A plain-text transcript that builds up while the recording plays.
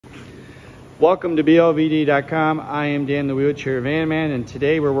Welcome to BLVD.com. I am Dan the Wheelchair Van Man, and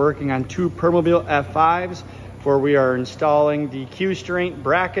today we're working on two Permobil F5s where we are installing the Q-Strength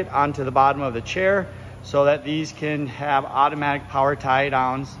bracket onto the bottom of the chair so that these can have automatic power tie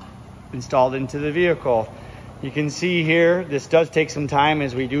downs installed into the vehicle. You can see here, this does take some time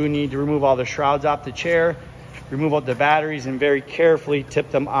as we do need to remove all the shrouds off the chair, remove out the batteries, and very carefully tip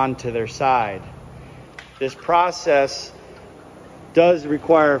them onto their side. This process does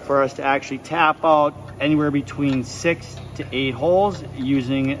require for us to actually tap out anywhere between 6 to 8 holes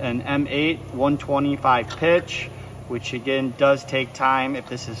using an M8 125 pitch, which again does take time. If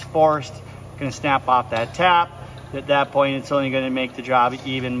this is forced, it's going to snap off that tap. At that point, it's only going to make the job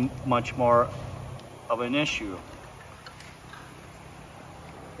even much more of an issue.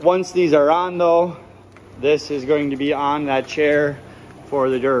 Once these are on though, this is going to be on that chair for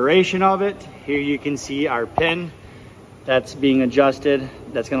the duration of it. Here you can see our pin that's being adjusted.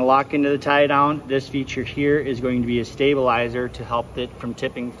 That's going to lock into the tie down. This feature here is going to be a stabilizer to help it from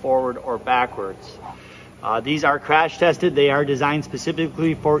tipping forward or backwards. These are crash tested. They are designed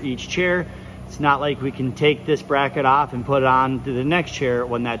specifically for each chair. It's not like we can take this bracket off and put it on to the next chair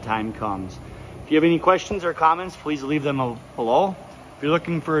when that time comes. If you have any questions or comments, please leave them below. If you're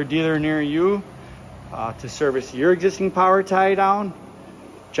looking for a dealer near you to service your existing power tie down,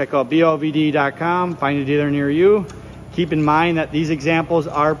 check out BLVD.com, find a dealer near you. Keep in mind that these examples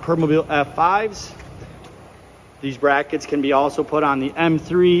are Permobil F5s. These brackets can be also put on the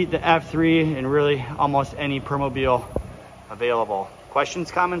M3, the F3, and really almost any Permobil available.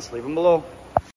 Questions, comments, leave them below.